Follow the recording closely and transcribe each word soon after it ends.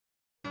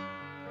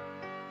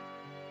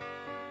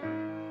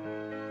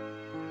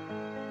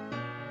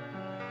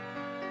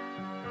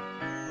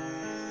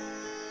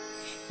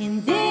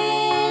In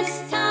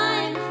this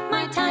time,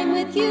 my time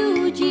with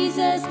you,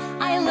 Jesus,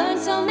 I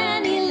learned so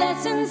many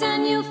lessons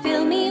and you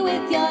fill me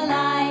with your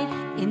light.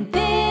 In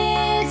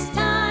this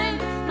time,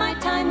 my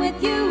time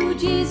with you,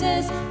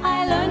 Jesus,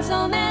 I learned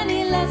so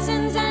many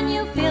lessons and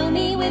you fill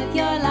me with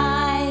your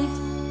light.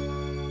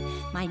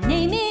 My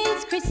name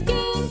is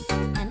Christine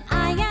and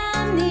I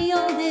am the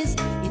oldest.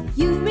 If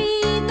you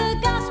read the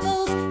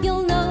Gospels,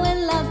 you'll know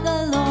and love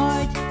the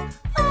Lord.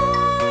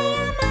 I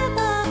am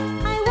Eva,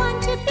 I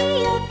want to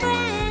be your friend.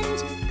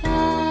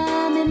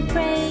 Come and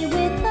pray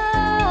with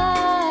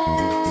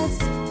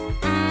us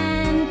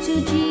and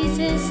to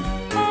Jesus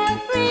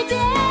every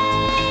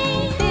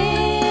day.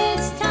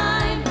 This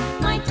time,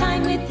 my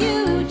time with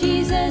you,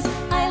 Jesus,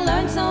 I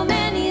learned so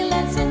many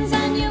lessons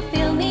and you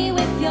fill me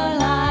with your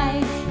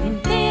light. In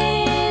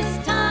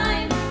this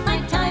time, my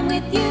time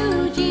with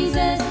you,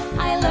 Jesus,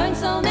 I learned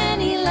so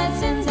many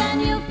lessons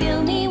and you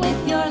fill me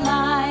with your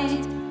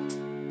light.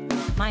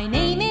 My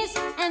name is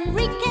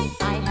Enrique,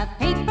 I have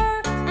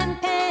paper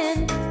and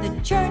pen. The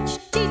church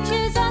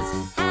teaches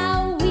us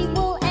how we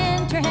will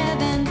enter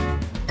heaven.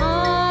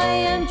 I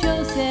am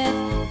Joseph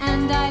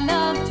and I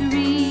love to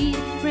read,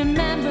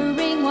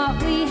 remembering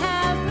what we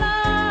have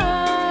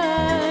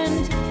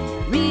learned.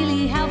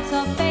 Really helps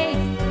our faith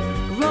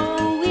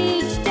grow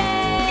each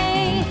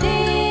day.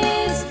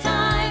 This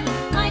time,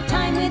 my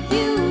time with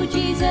you,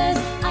 Jesus,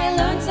 I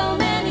learned so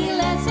many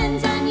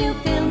lessons and you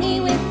fill me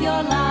with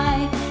your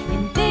light.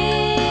 In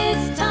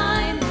this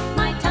time,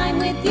 my time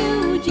with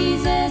you,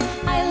 Jesus,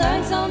 I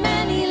learned so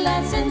many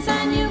lessons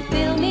and you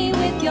fill me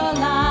with your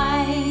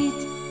light.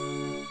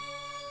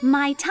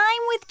 My time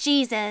with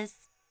Jesus.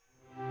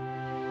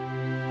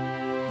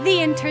 The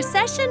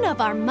intercession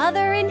of our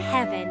Mother in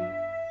Heaven.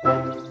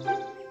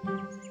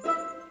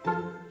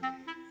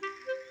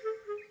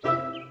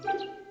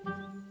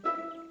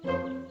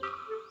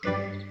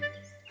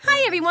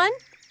 Hi, everyone.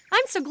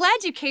 I'm so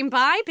glad you came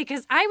by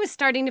because I was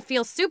starting to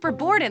feel super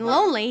bored and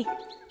lonely.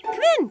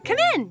 Come in, come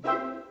in.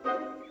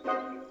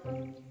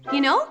 You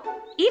know,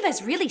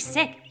 Eva's really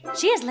sick.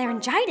 She has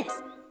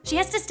laryngitis. She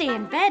has to stay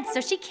in bed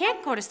so she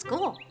can't go to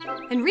school.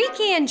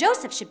 Enrique and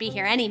Joseph should be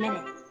here any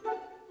minute.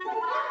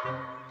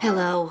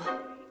 Hello.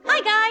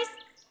 Hi, guys.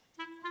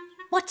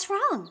 What's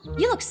wrong?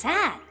 You look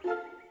sad.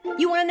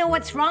 You want to know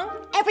what's wrong?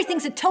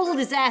 Everything's a total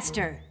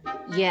disaster.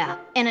 Yeah,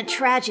 and a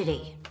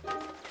tragedy.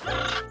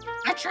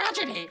 A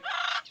tragedy.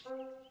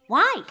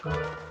 Why?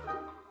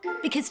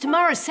 Because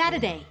tomorrow's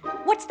Saturday.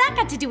 What's that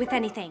got to do with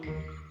anything?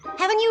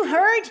 Haven't you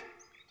heard?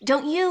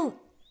 Don't you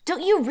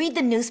read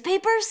the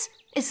newspapers?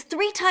 As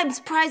 3 times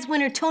prize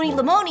winner Tony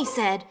Limoni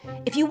said,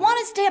 if you want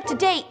to stay up to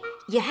date,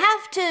 you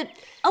have to...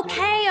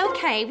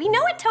 Okay, we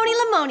know what Tony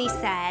Limoni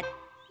said.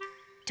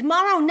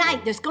 Tomorrow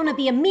night there's gonna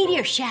be a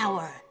meteor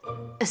shower.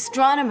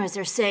 Astronomers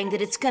are saying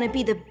that it's going to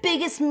be the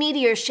biggest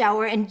meteor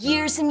shower in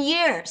years and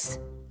years.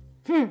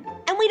 And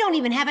we don't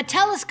even have a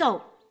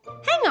telescope.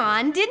 Hang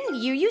on, didn't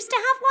you used to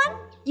have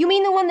one? You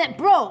mean the one that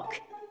broke?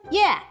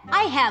 Yeah,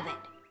 I have it.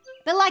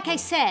 But like I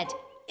said,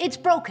 it's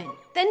broken.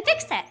 Then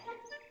fix it.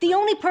 The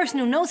only person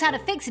who knows how to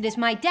fix it is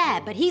my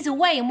dad, but he's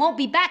away and won't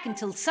be back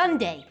until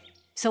Sunday.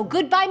 So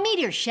goodbye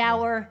meteor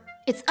shower.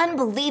 It's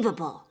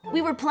unbelievable.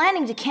 We were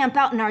planning to camp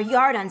out in our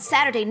yard on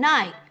Saturday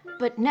night,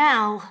 but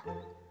now...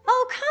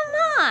 Oh, come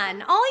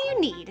on. All you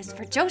need is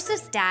for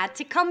Joseph's dad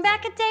to come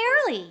back a day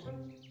early.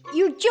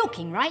 You're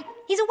joking, right?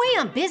 He's away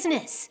on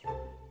business.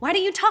 Why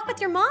don't you talk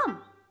with your mom?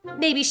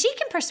 Maybe she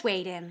can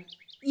persuade him.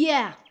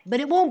 Yeah,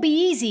 but it won't be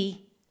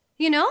easy.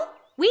 You know,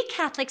 we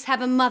Catholics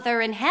have a mother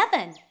in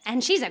heaven,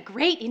 and she's a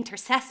great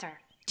intercessor.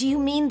 Do you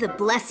mean the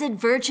Blessed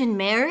Virgin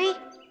Mary?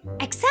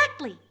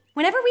 Exactly.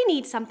 Whenever we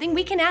need something,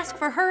 we can ask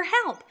for her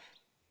help.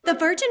 The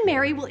Virgin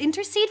Mary will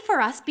intercede for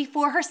us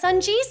before her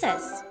son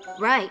Jesus.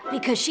 Right,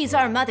 because she's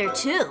our mother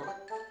too.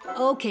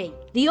 Okay,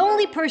 the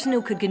only person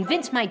who could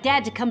convince my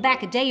dad to come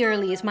back a day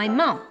early is my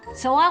mom,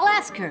 so I'll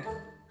ask her.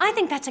 I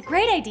think that's a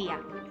great idea.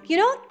 You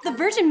know, the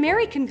Virgin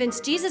Mary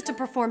convinced Jesus to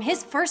perform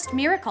his first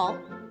miracle,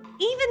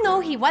 even though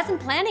he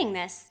wasn't planning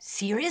this.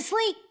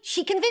 Seriously?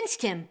 She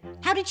convinced him.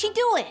 How did she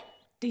do it?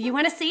 Do you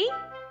want to see?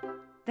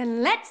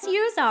 Then let's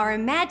use our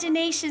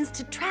imaginations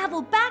to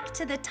travel back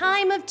to the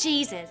time of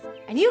Jesus.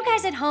 And you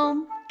guys at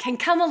home can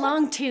come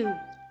along too.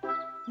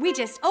 We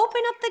just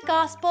open up the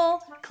gospel,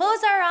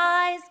 close our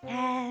eyes,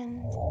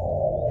 and...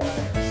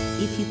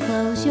 If you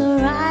close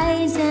your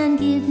eyes and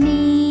give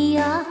me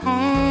a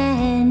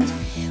hand,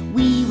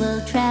 we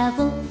will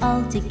travel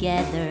all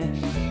together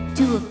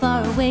to a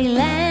faraway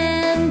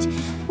land.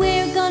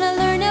 We're gonna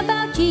learn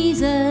about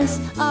Jesus,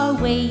 our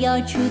way,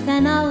 our truth,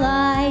 and our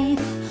life.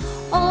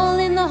 All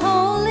in the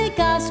Holy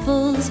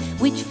Gospels,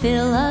 which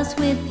fill us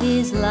with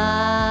His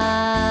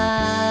light.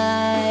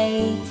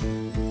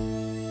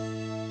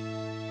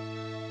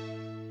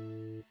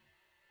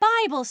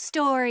 Bible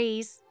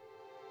stories.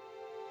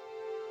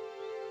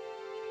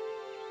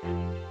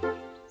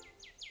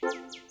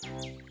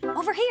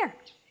 Over here.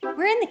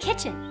 We're in the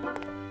kitchen.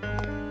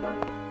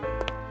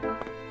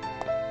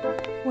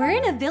 We're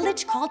in a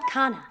village called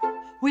Cana.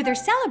 where they're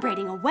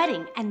celebrating a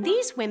wedding, and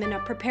these women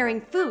are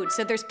preparing food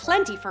so there's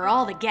plenty for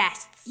all the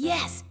guests.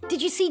 Yes.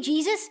 Did you see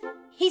Jesus?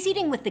 He's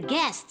eating with the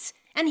guests.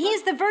 And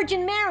here's the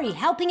Virgin Mary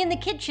helping in the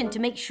kitchen to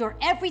make sure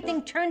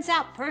everything turns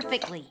out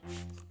perfectly.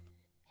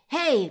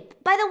 Hey,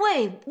 by the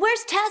way,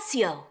 where's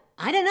Tassio?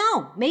 I don't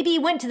know. Maybe he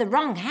went to the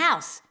wrong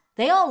house.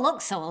 They all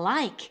look so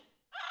alike.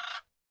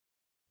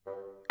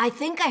 I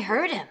think I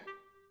heard him.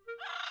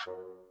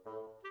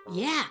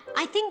 Yeah,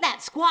 I think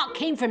that squawk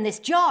came from this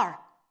jar.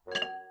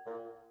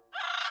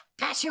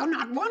 Tassio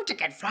not want to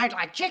get fried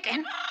like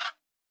chicken.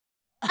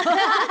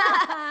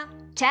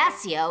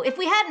 Tassio, if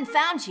we hadn't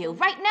found you,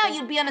 right now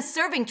you'd be on a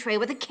serving tray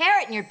with a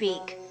carrot in your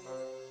beak.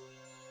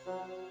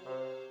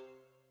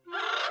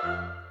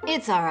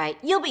 It's all right.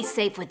 You'll be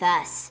safe with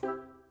us.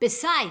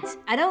 Besides,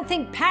 I don't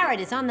think parrot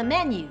is on the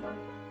menu.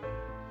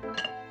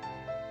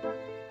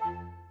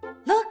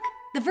 Look,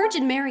 the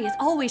Virgin Mary is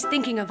always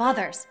thinking of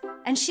others.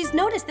 And she's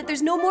noticed that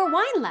there's no more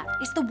wine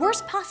left. It's the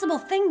worst possible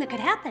thing that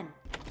could happen.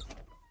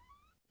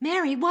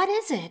 Mary, what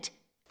is it?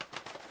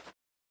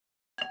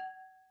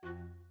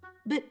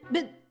 But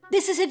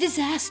this is a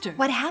disaster.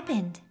 What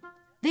happened?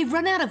 They've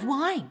run out of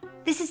wine.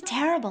 This is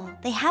terrible.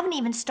 They haven't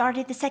even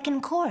started the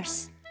second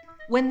course.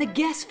 When the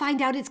guests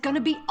find out, it's gonna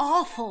be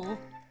awful.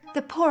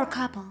 The poor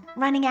couple,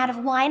 running out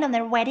of wine on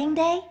their wedding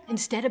day?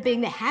 Instead of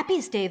being the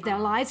happiest day of their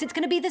lives, it's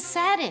gonna be the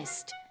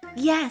saddest.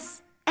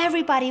 Yes,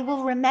 everybody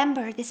will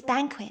remember this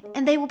banquet,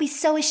 and they will be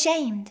so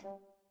ashamed.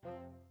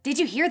 Did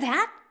you hear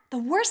that? The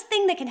worst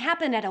thing that can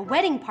happen at a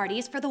wedding party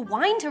is for the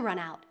wine to run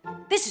out.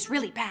 This is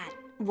really bad.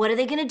 What are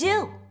they gonna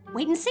do?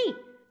 Wait and see.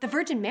 The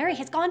Virgin Mary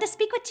has gone to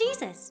speak with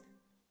Jesus.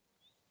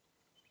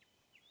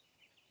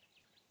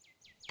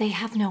 They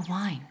have no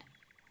wine.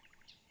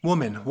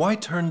 Woman, why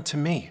turn to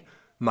me?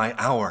 My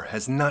hour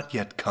has not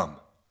yet come.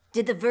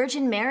 Did the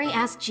Virgin Mary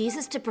ask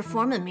Jesus to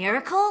perform a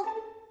miracle?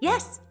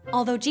 Yes,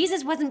 although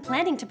Jesus wasn't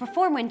planning to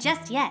perform one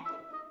just yet.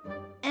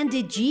 And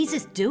did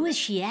Jesus do as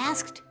she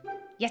asked?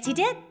 Yes, he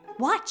did.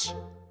 Watch.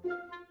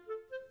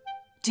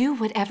 Do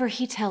whatever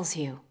he tells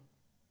you.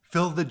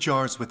 Fill the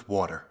jars with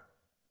water.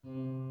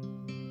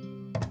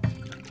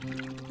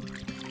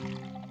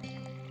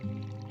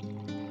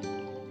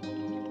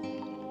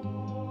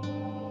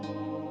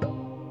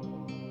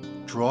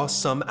 Draw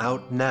some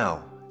out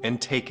now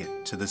and take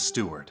it to the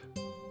steward.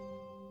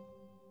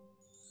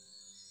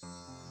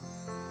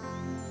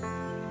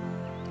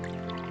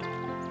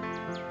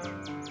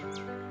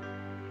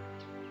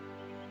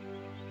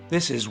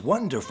 This is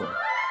wonderful.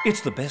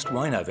 It's the best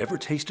wine I've ever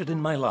tasted in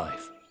my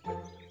life.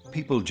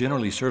 People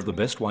generally serve the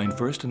best wine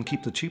first and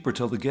keep the cheaper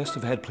till the guests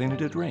have had plenty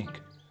to drink.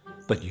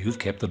 But you've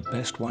kept the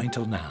best wine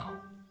till now.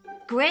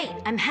 Great,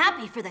 I'm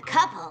happy for the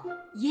couple.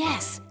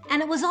 Yes,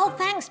 and it was all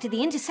thanks to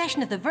the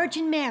intercession of the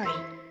Virgin Mary.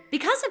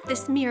 Because of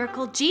this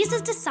miracle,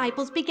 Jesus'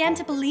 disciples began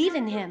to believe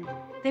in him.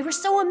 They were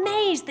so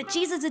amazed that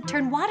Jesus had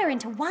turned water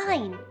into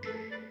wine.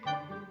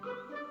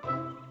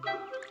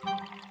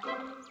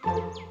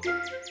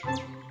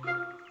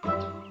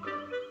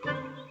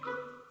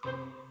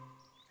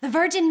 The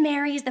Virgin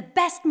Mary is the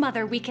best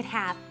mother we could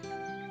have.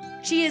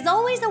 She is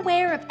always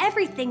aware of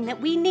everything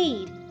that we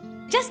need,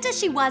 just as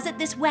she was at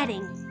this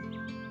wedding.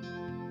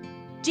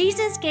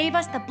 Jesus gave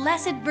us the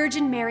Blessed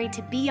Virgin Mary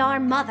to be our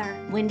mother.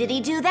 When did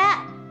he do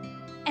that?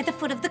 At the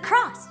foot of the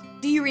cross.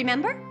 Do you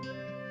remember?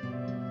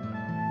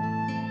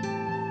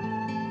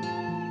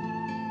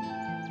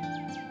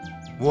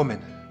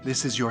 Woman,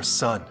 this is your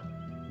son.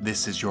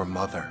 This is your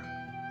mother.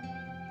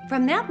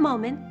 From that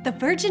moment, the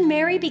Virgin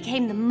Mary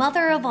became the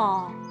mother of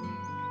all.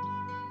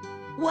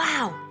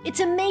 Wow, it's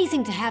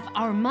amazing to have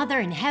our mother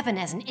in heaven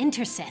as an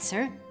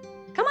intercessor.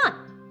 Come on,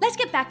 let's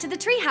get back to the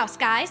treehouse,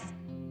 guys.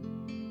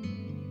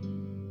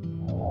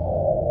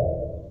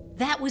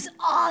 That was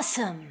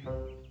awesome.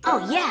 Oh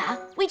yeah,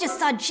 we just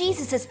saw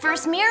Jesus'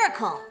 first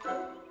miracle.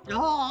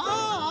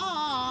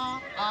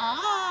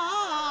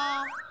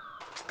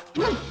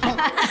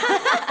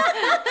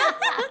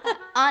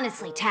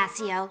 Honestly,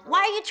 Tassio,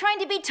 why are you trying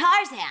to be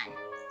Tarzan?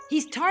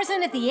 He's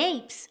Tarzan of the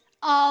apes.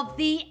 Of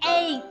the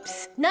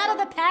apes, not of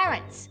the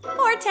parrots.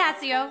 Poor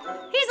Tassio.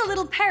 He's a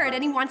little parrot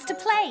and he wants to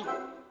play.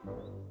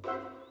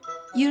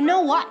 You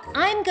know what?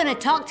 I'm gonna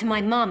talk to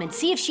my mom and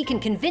see if she can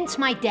convince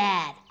my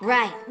dad.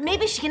 Right,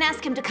 maybe she can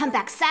ask him to come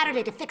back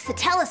Saturday to fix the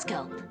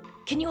telescope.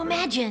 Can you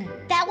imagine?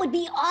 That would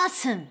be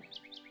awesome.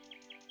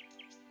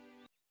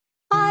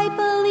 I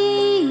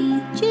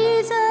believe,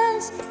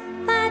 Jesus,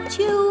 that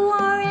you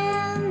are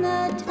in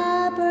the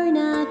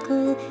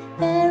tabernacle,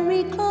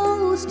 very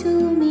close to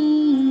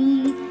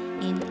me,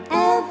 in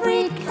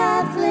every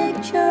Catholic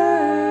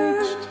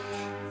church.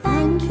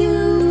 Thank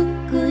you,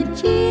 good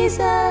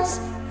Jesus,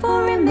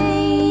 for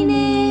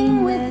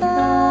remaining with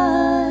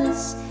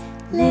us,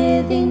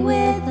 living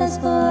with us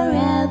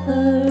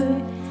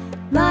forever,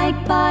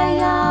 right by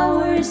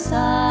our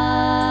side.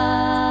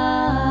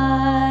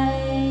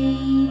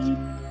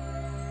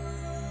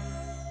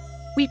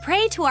 We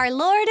pray to our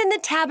Lord in the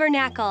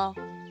tabernacle.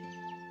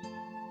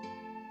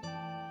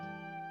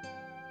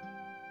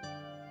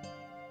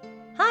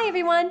 Hi,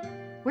 everyone.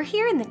 We're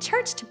here in the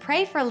church to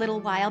pray for a little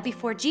while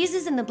before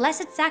Jesus in the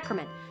Blessed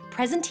Sacrament,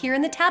 present here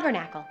in the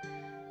tabernacle.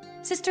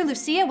 Sister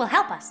Lucia will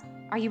help us.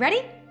 Are you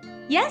ready?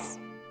 Yes?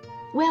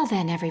 Well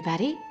then,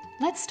 everybody,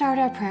 let's start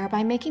our prayer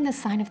by making the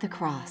sign of the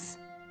cross.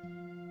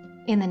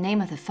 In the name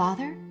of the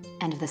Father,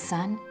 and of the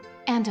Son,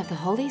 and of the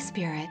Holy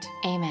Spirit,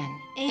 amen.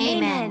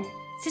 Amen.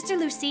 Sister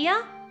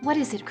Lucia, What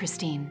is it,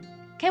 Christine?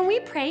 can we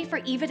pray for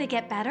Eva to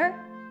get better?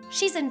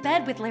 She's in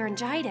bed with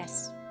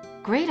laryngitis.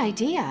 Great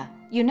idea.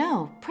 You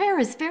know, prayer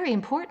is very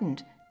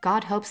important.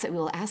 God hopes that we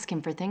will ask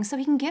him for things so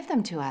he can give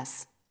them to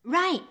us.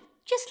 Right,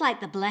 just like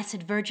the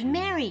Blessed Virgin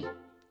Mary.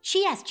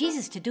 She asked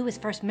Jesus to do his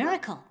first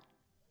miracle.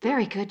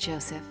 Very good,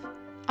 Joseph.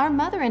 Our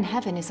Mother in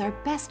heaven is our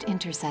best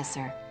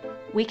intercessor.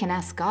 We can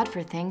ask God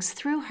for things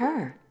through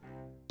her.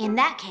 In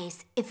that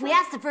case, if we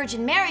ask the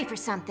Virgin Mary for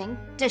something,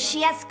 does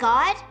she ask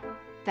God?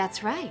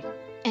 That's right.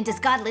 And does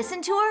God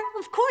listen to her?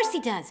 Of course he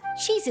does.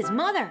 She's his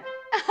mother.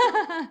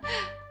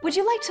 Would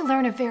you like to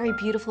learn a very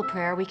beautiful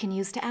prayer we can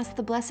use to ask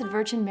the Blessed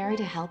Virgin Mary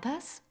to help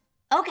us?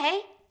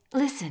 Okay.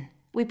 Listen,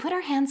 we put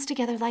our hands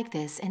together like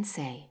this and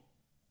say,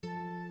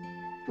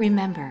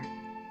 Remember,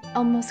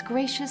 O most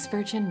gracious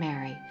Virgin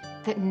Mary,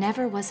 that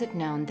never was it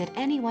known that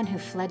anyone who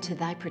fled to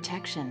thy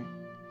protection,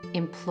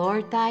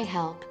 implored thy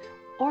help,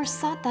 or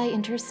sought thy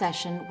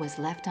intercession was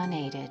left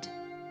unaided.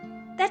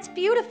 That's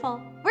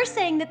beautiful. We're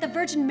saying that the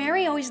Virgin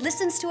Mary always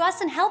listens to us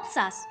and helps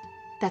us.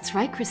 That's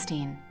right,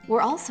 Christine.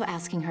 We're also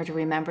asking her to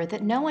remember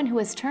that no one who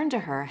has turned to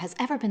her has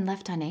ever been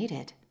left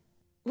unaided.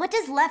 What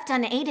does left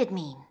unaided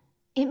mean?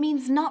 It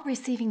means not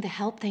receiving the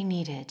help they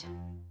needed.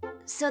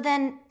 So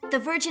then, the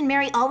Virgin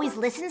Mary always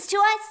listens to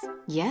us?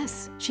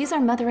 Yes, she's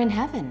our Mother in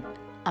heaven.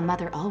 A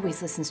mother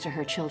always listens to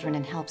her children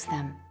and helps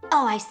them.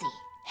 Oh, I see.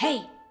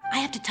 Hey, I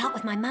have to talk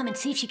with my mom and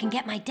see if she can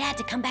get my dad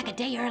to come back a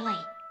day early.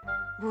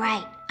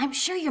 Right. I'm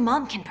sure your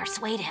mom can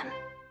persuade him.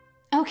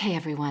 Okay,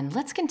 everyone,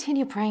 let's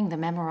continue praying the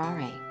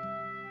Memorare.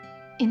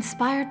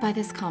 Inspired by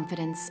this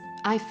confidence,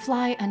 I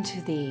fly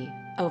unto thee,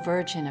 O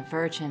Virgin of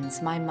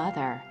Virgins, my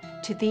Mother.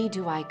 To thee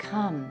do I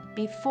come,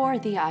 before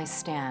thee I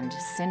stand,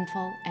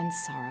 sinful and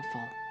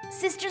sorrowful.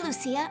 Sister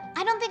Lucia,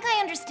 I don't think I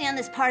understand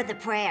this part of the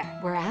prayer.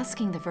 We're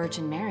asking the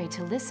Virgin Mary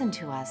to listen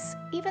to us,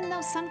 even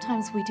though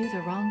sometimes we do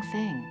the wrong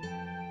thing.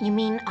 You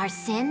mean our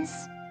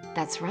sins?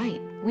 That's right.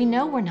 We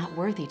know we're not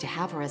worthy to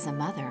have her as a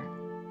mother.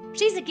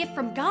 She's a gift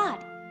from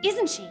God,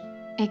 isn't she?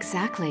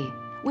 Exactly.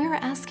 We're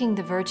asking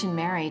the Virgin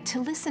Mary to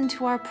listen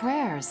to our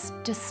prayers,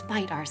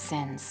 despite our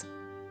sins.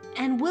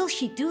 And will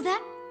she do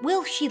that?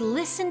 Will she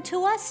listen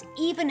to us,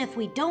 even if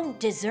we don't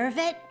deserve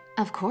it?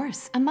 Of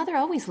course, a mother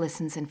always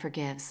listens and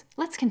forgives.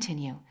 Let's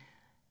continue.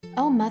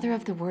 O Mother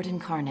of the Word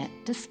incarnate,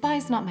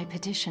 despise not my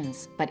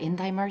petitions, but in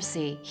thy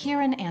mercy,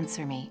 hear and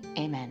answer me.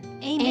 Amen.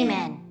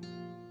 Amen.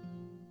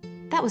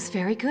 That was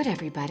very good,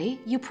 everybody.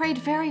 You prayed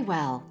very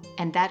well.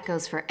 And that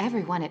goes for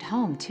everyone at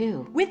home,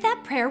 too. With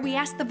that prayer, we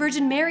asked the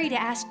Virgin Mary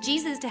to ask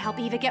Jesus to help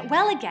Eva get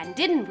well again,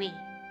 didn't we?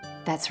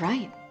 That's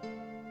right.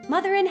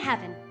 Mother in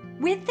heaven,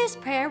 with this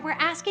prayer, we're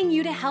asking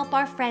you to help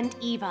our friend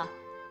Eva.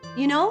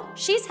 You know,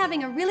 she's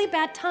having a really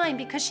bad time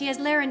because she has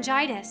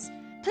laryngitis.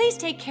 Please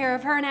take care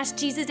of her and ask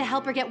Jesus to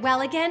help her get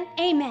well again.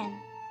 Amen.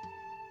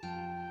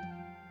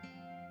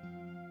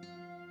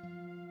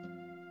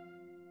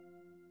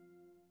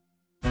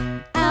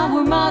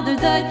 Our Mother,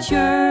 the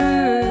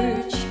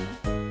Church,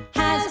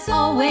 has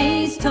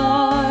always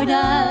taught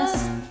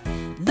us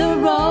the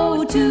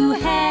road to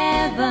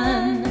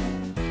heaven,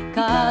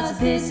 'cause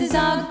this is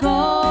our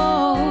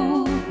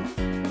goal.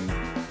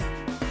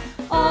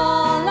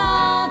 All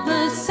of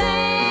the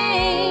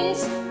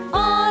saints,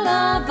 all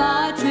of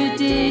our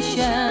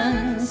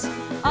traditions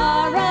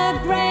are a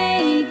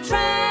great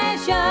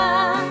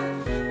treasure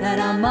that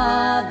our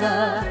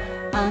mother,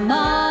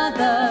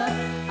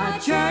 our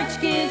church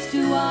gives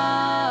to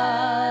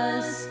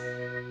us.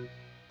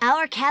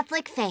 Our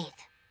Catholic faith.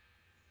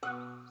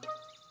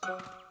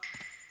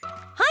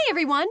 Hi,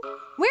 everyone.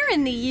 We're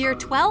in the year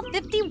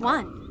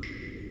 1251.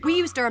 We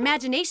used our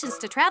imaginations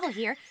to travel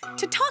here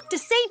to talk to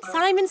Saint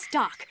Simon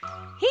Stock.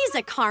 He's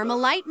a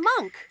Carmelite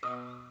monk.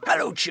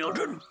 Hello,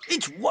 children.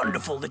 It's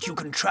wonderful that you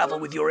can travel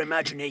with your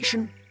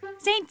imagination.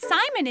 Saint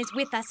Simon is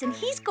with us, and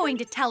he's going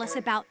to tell us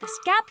about the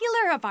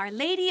scapular of Our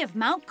Lady of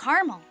Mount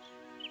Carmel,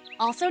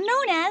 also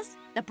known as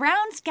the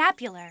Brown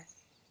Scapular.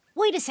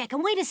 Wait a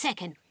second.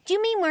 Do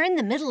you mean we're in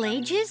the Middle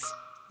Ages?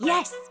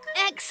 Yes.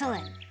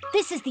 Excellent.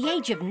 This is the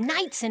age of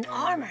knights in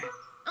armor.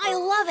 I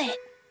love it.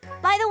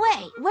 By the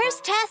way, where's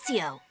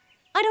Tassio?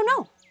 I don't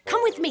know.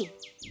 Come with me.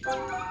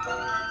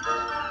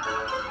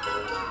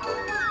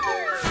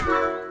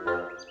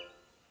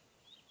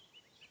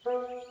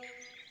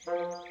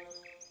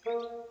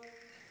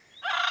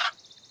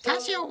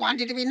 Tassio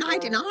wanted to be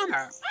knight in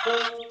armor.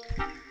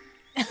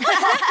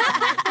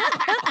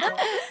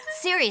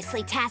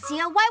 Seriously,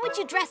 Tassio, why would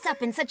you dress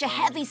up in such a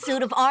heavy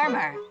suit of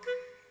armor?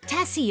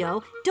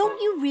 Tessio,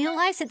 don't you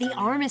realize that the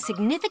armor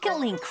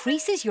significantly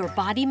increases your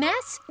body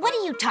mass? What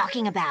are you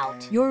talking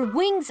about? Your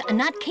wings are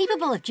not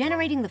capable of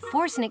generating the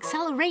force and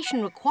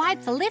acceleration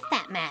required to lift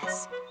that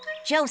mass.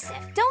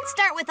 Joseph, don't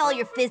start with all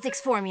your physics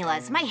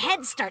formulas. My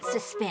head starts to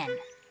spin.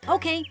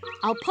 Okay,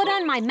 I'll put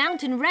on my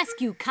mountain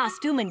rescue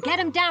costume and get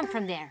him down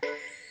from there.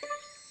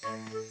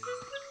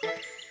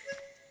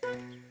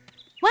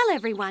 Well,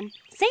 everyone,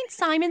 St.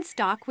 Simon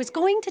Stock was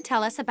going to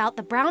tell us about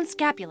the brown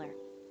scapular.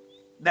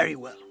 Very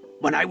well.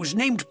 When I was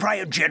named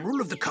Prior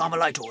General of the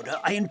Carmelite Order,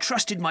 I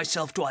entrusted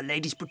myself to Our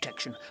Lady's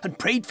protection and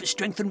prayed for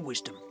strength and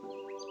wisdom.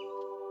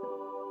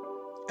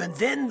 And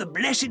then the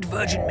Blessed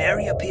Virgin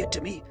Mary appeared to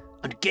me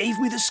and gave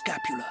me the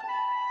scapular.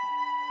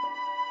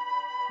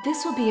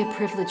 This will be a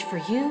privilege for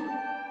you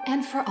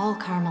and for all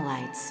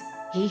Carmelites.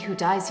 He who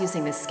dies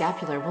using this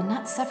scapular will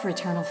not suffer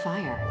eternal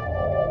fire.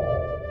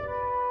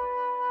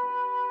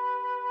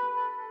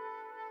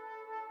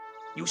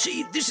 You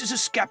see, this is a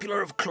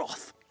scapular of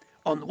cloth.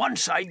 On one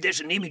side, there's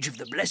an image of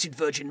the Blessed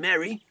Virgin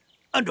Mary,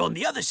 and on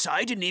the other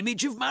side, an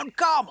image of Mount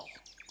Carmel.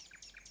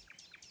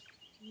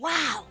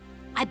 Wow,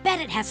 I bet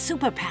it has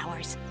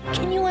superpowers.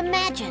 Can you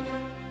imagine?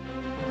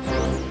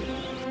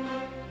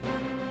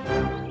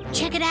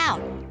 Check it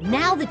out.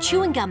 Now the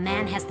chewing gum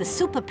man has the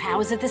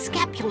superpowers of the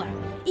scapular.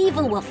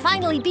 Evil will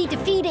finally be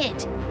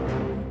defeated.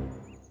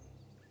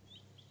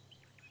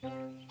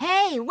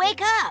 Hey,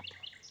 wake up!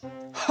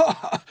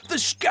 Ha! The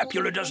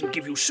scapular doesn't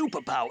give you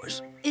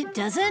superpowers. It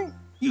doesn't?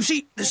 You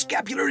see, the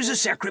scapular is a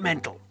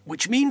sacramental,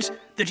 which means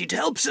that it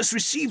helps us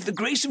receive the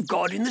grace of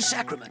God in the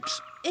sacraments.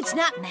 It's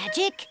not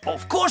magic?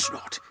 Of course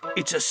not.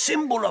 It's a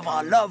symbol of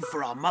our love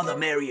for our Mother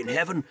Mary in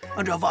heaven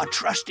and of our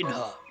trust in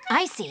her.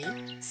 I see.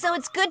 So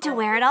it's good to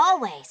wear it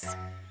always.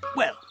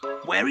 Well,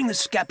 wearing the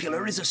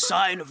scapular is a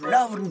sign of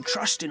love and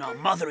trust in our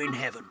Mother in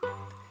heaven.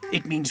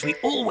 It means we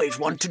always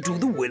want to do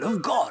the will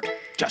of God,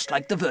 just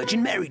like the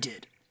Virgin Mary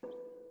did.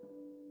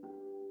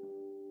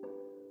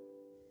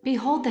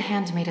 Behold the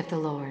handmaid of the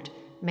Lord.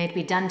 May it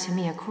be done to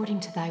me according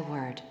to thy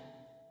word.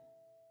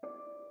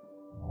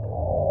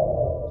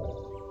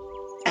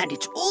 And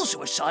it's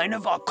also a sign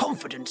of our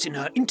confidence in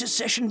her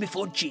intercession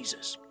before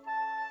Jesus.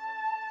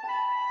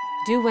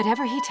 Do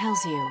whatever he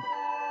tells you.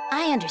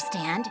 I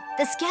understand.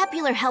 The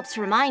scapular helps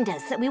remind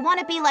us that we want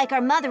to be like our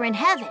Mother in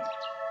heaven.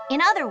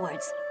 In other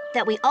words,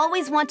 that we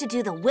always want to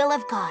do the will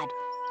of God.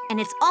 And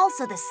it's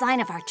also the sign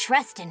of our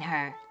trust in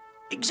her.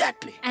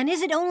 Exactly. And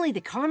is it only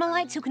the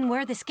Carmelites who can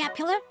wear the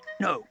scapular?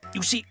 No.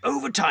 You see,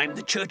 over time,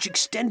 the Church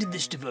extended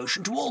this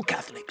devotion to all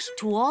Catholics.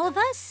 To all of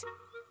us?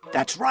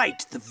 That's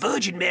right. The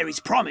Virgin Mary's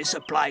promise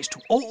applies to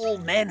all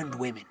men and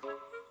women.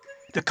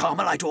 The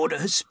Carmelite Order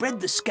has spread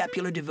the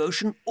scapular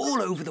devotion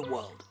all over the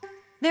world.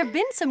 There have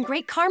been some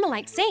great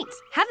Carmelite saints,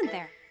 haven't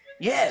there?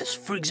 Yes,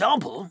 for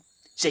example,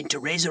 Saint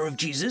Teresa of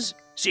Jesus,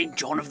 Saint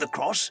John of the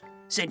Cross,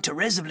 Saint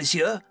Therese of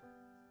Lisieux,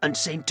 and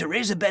Saint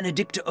Teresa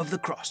Benedicta of the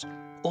Cross,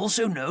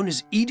 also known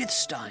as Edith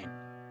Stein.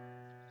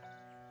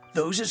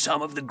 Those are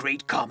some of the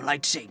great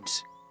Carmelite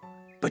saints.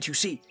 But you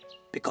see,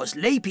 because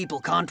lay people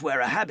can't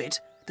wear a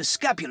habit, the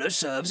scapular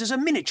serves as a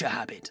miniature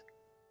habit.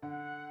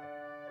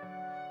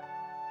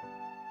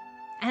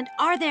 And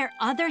are there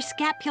other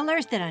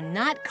scapulars that are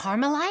not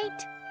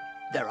Carmelite?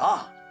 There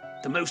are.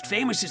 The most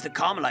famous is the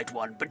Carmelite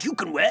one, but you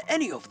can wear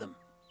any of them.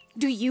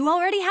 Do you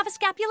already have a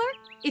scapular?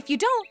 If you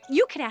don't,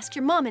 you could ask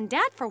your mom and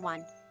dad for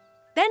one.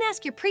 Then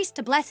ask your priest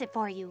to bless it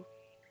for you.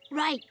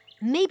 Right.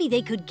 Maybe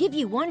they could give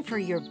you one for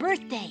your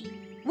birthday.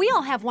 We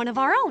all have one of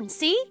our own,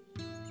 see?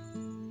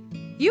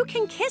 You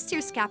can kiss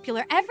your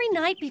scapular every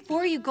night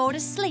before you go to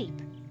sleep.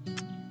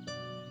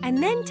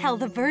 And then tell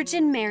the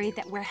Virgin Mary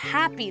that we're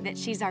happy that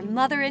she's our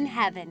Mother in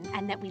heaven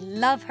and that we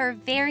love her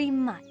very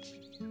much.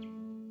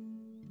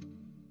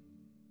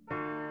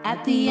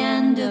 At the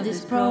end of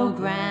this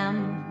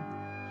program,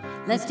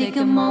 let's take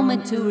a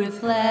moment to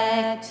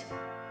reflect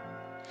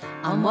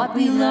on what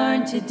we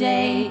learned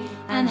today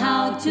and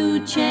how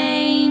to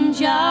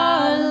change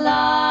our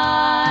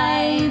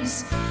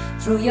lives.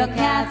 Through your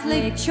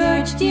Catholic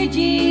Church, dear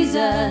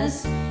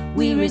Jesus,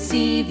 we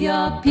receive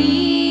your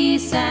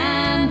peace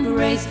and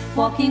grace,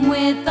 walking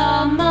with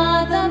our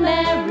Mother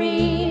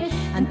Mary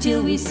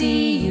until we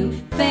see you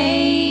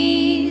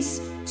face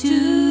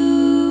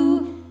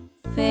to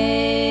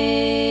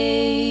face.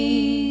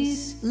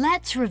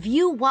 Let's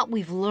review what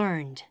we've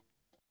learned.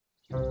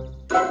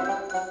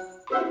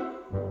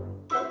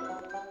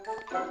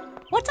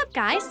 What's up,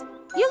 guys?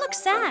 You look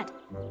sad.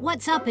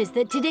 What's up is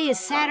that today is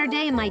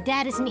Saturday and my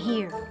dad isn't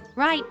here.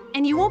 Right,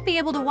 and you won't be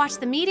able to watch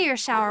the meteor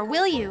shower,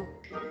 will you?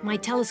 My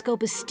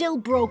telescope is still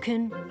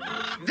broken.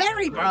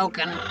 Very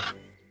broken.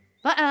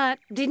 But,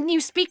 didn't you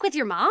speak with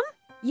your mom?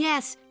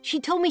 Yes, she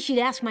told me she'd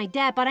ask my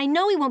dad, but I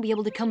know he won't be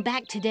able to come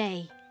back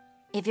today.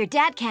 If your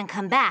dad can't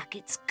come back,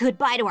 it's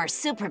goodbye to our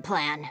super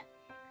plan.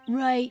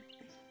 Right.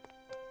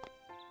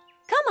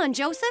 Come on,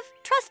 Joseph.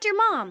 Trust your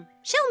mom.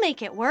 She'll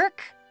make it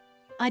work.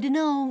 I don't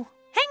know.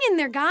 Hang in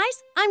there,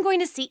 guys. I'm going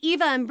to see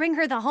Eva and bring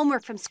her the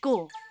homework from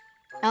school.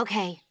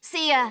 Okay,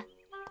 see ya.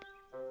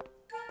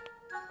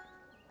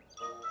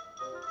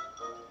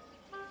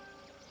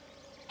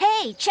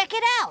 Hey, check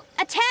it out!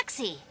 A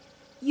taxi!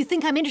 You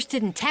think I'm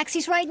interested in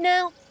taxis right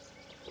now?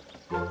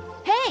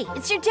 Hey,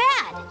 it's your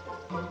dad!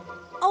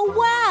 Oh,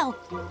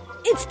 wow!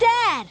 It's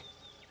Dad!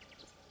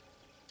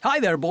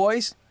 Hi there,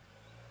 boys.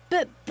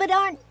 But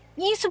aren't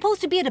you supposed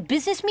to be at a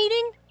business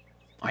meeting?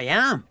 I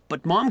am,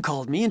 but Mom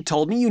called me and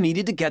told me you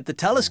needed to get the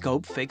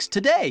telescope fixed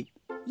today.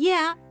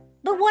 Yeah,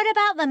 but what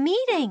about the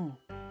meeting?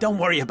 Don't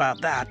worry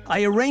about that.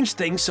 I arranged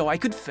things so I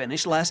could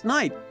finish last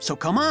night. So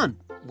come on,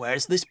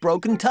 where's this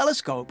broken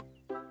telescope?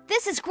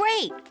 This is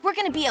great! We're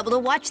gonna be able to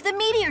watch the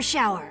meteor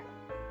shower.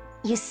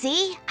 You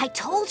see? I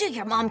told you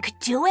your mom could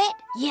do it.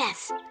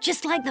 Yes,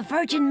 just like the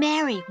Virgin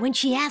Mary when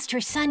she asked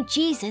her son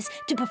Jesus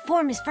to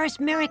perform his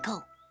first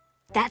miracle.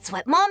 That's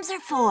what moms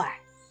are for.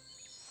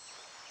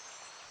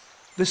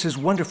 This is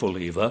wonderful,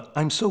 Eva.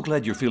 I'm so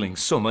glad you're feeling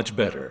so much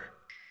better.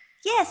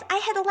 Yes, I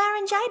had a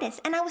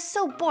laryngitis and I was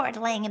so bored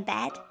laying in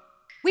bed.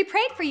 We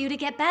prayed for you to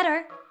get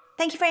better.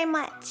 Thank you very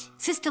much.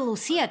 Sister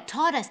Lucia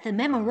taught us the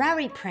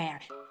Memorare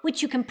prayer,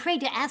 which you can pray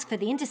to ask for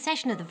the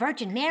intercession of the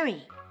Virgin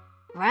Mary.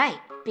 Right,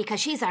 because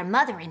she's our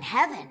mother in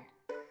heaven.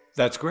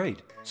 That's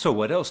great. So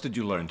what else did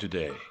you learn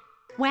today?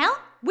 Well,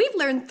 we've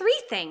learned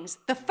 3 things.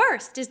 The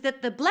first is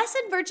that the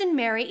Blessed Virgin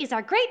Mary is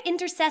our great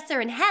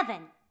intercessor in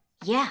heaven.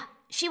 Yeah,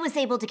 she was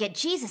able to get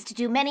Jesus to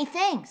do many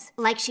things,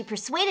 like she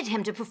persuaded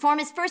him to perform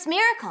his first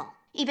miracle,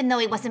 even though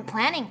he wasn't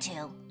planning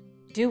to.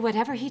 Do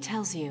whatever he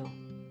tells you.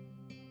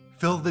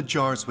 Fill the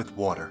jars with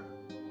water.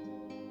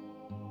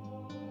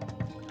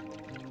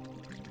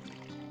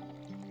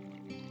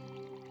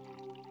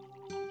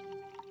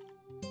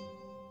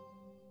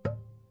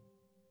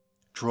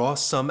 Draw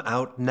some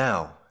out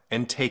now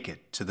and take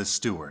it to the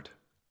steward.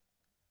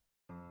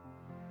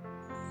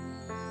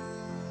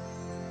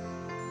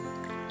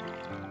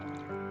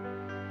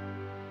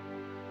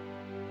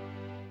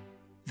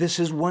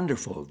 This is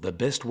wonderful. The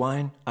best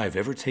wine I've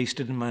ever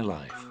tasted in my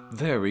life.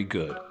 Very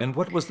good. And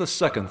what was the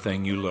second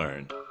thing you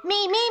learned?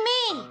 Me!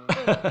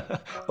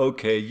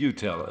 Okay, you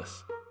tell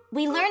us.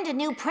 We learned a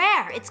new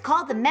prayer. It's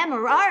called the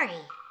Memorare.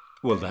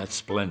 Well, that's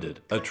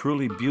splendid. A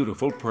truly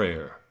beautiful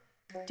prayer.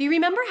 Do you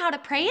remember how to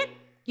pray it?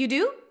 You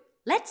do?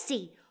 Let's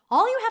see.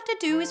 All you have to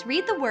do is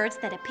read the words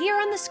that appear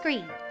on the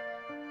screen.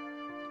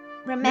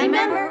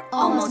 Remember,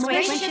 O most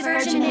gracious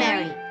Virgin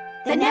Mary,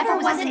 that never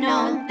was it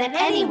known that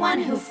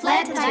anyone who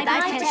fled to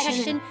thy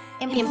protection,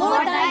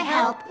 implored thy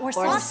help, or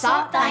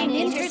sought thine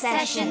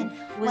intercession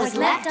was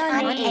left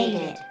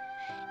unaided.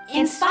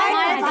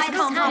 Inspired by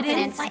this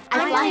confidence, I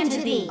fly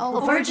unto thee,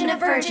 O Virgin of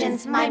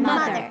Virgins, my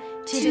Mother.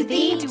 To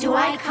thee do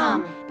I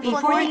come,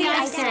 before thee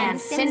I stand,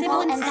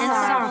 sinful and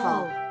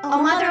sorrowful.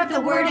 O Mother of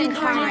the Word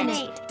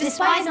incarnate,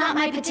 despise not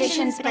my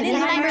petitions, but in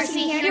thy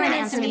mercy hear and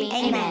answer me.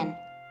 Amen.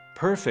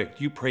 Perfect.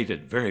 You prayed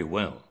it very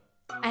well.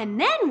 And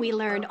then we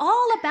learned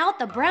all about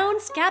the brown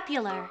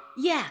scapular.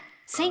 Yeah,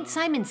 St.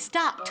 Simon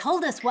Stock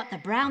told us what the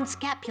brown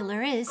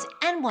scapular is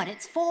and what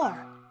it's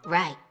for.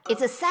 Right.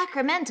 It's a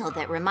sacramental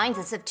that reminds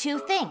us of 2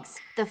 things.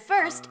 The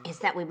first is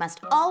that we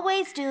must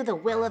always do the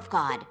will of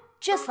God,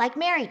 just like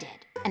Mary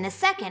did. And the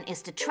second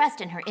is to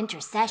trust in her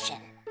intercession.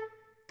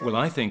 Well,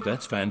 I think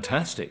that's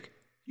fantastic.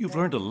 You've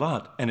learned a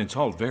lot, and it's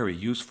all very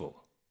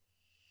useful.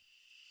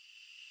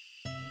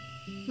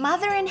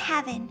 Mother in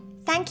heaven,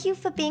 thank you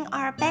for being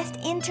our best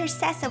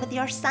intercessor with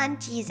your son,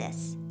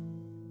 Jesus.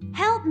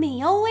 Help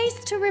me always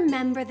to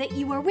remember that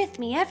you are with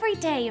me every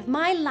day of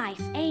my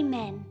life.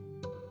 Amen.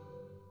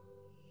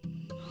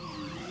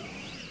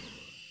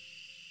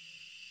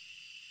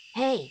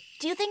 Hey,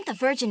 do you think the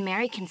Virgin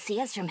Mary can see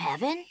us from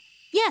heaven?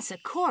 Yes,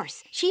 of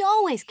course. She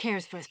always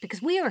cares for us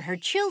because we are her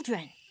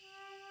children.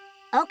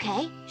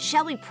 Okay,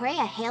 shall we pray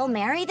a Hail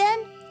Mary then?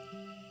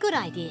 Good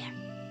idea.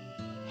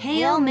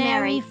 Hail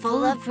Mary,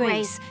 full of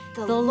grace,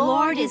 the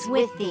Lord is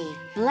with thee.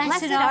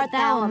 Blessed art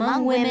thou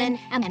among women,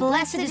 and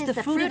blessed is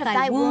the fruit of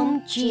thy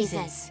womb,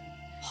 Jesus.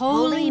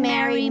 Holy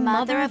Mary,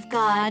 Mother of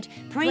God,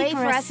 pray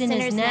for us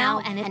sinners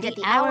now and at the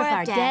hour of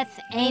our death.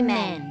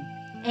 Amen.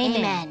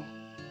 Amen.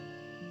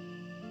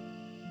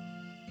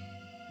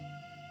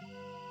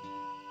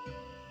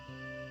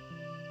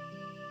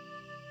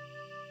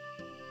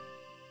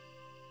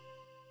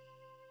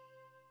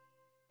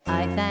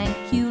 I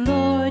thank you,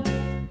 Lord,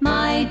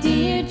 my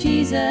dear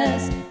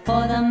Jesus,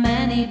 for the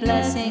many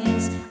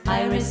blessings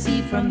I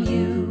receive from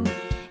you.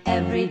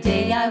 Every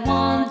day I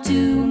want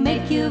to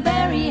make you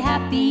very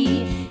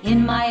happy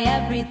in my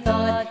every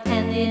thought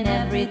and in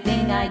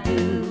everything I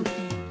do.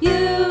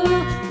 You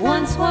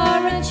once were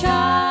a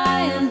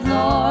child,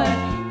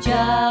 Lord,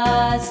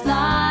 just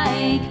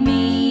like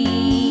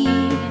me.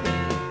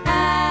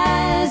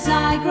 As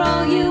I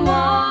grow, you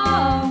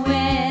are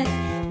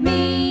with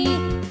me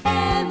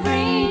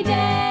every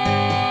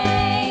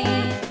day.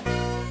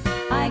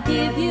 I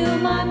give you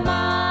my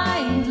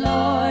mind,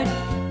 Lord,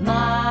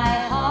 my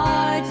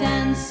heart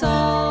and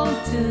soul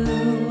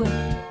too.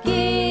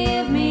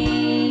 Give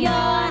me your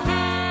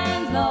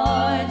hand,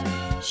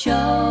 Lord,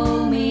 show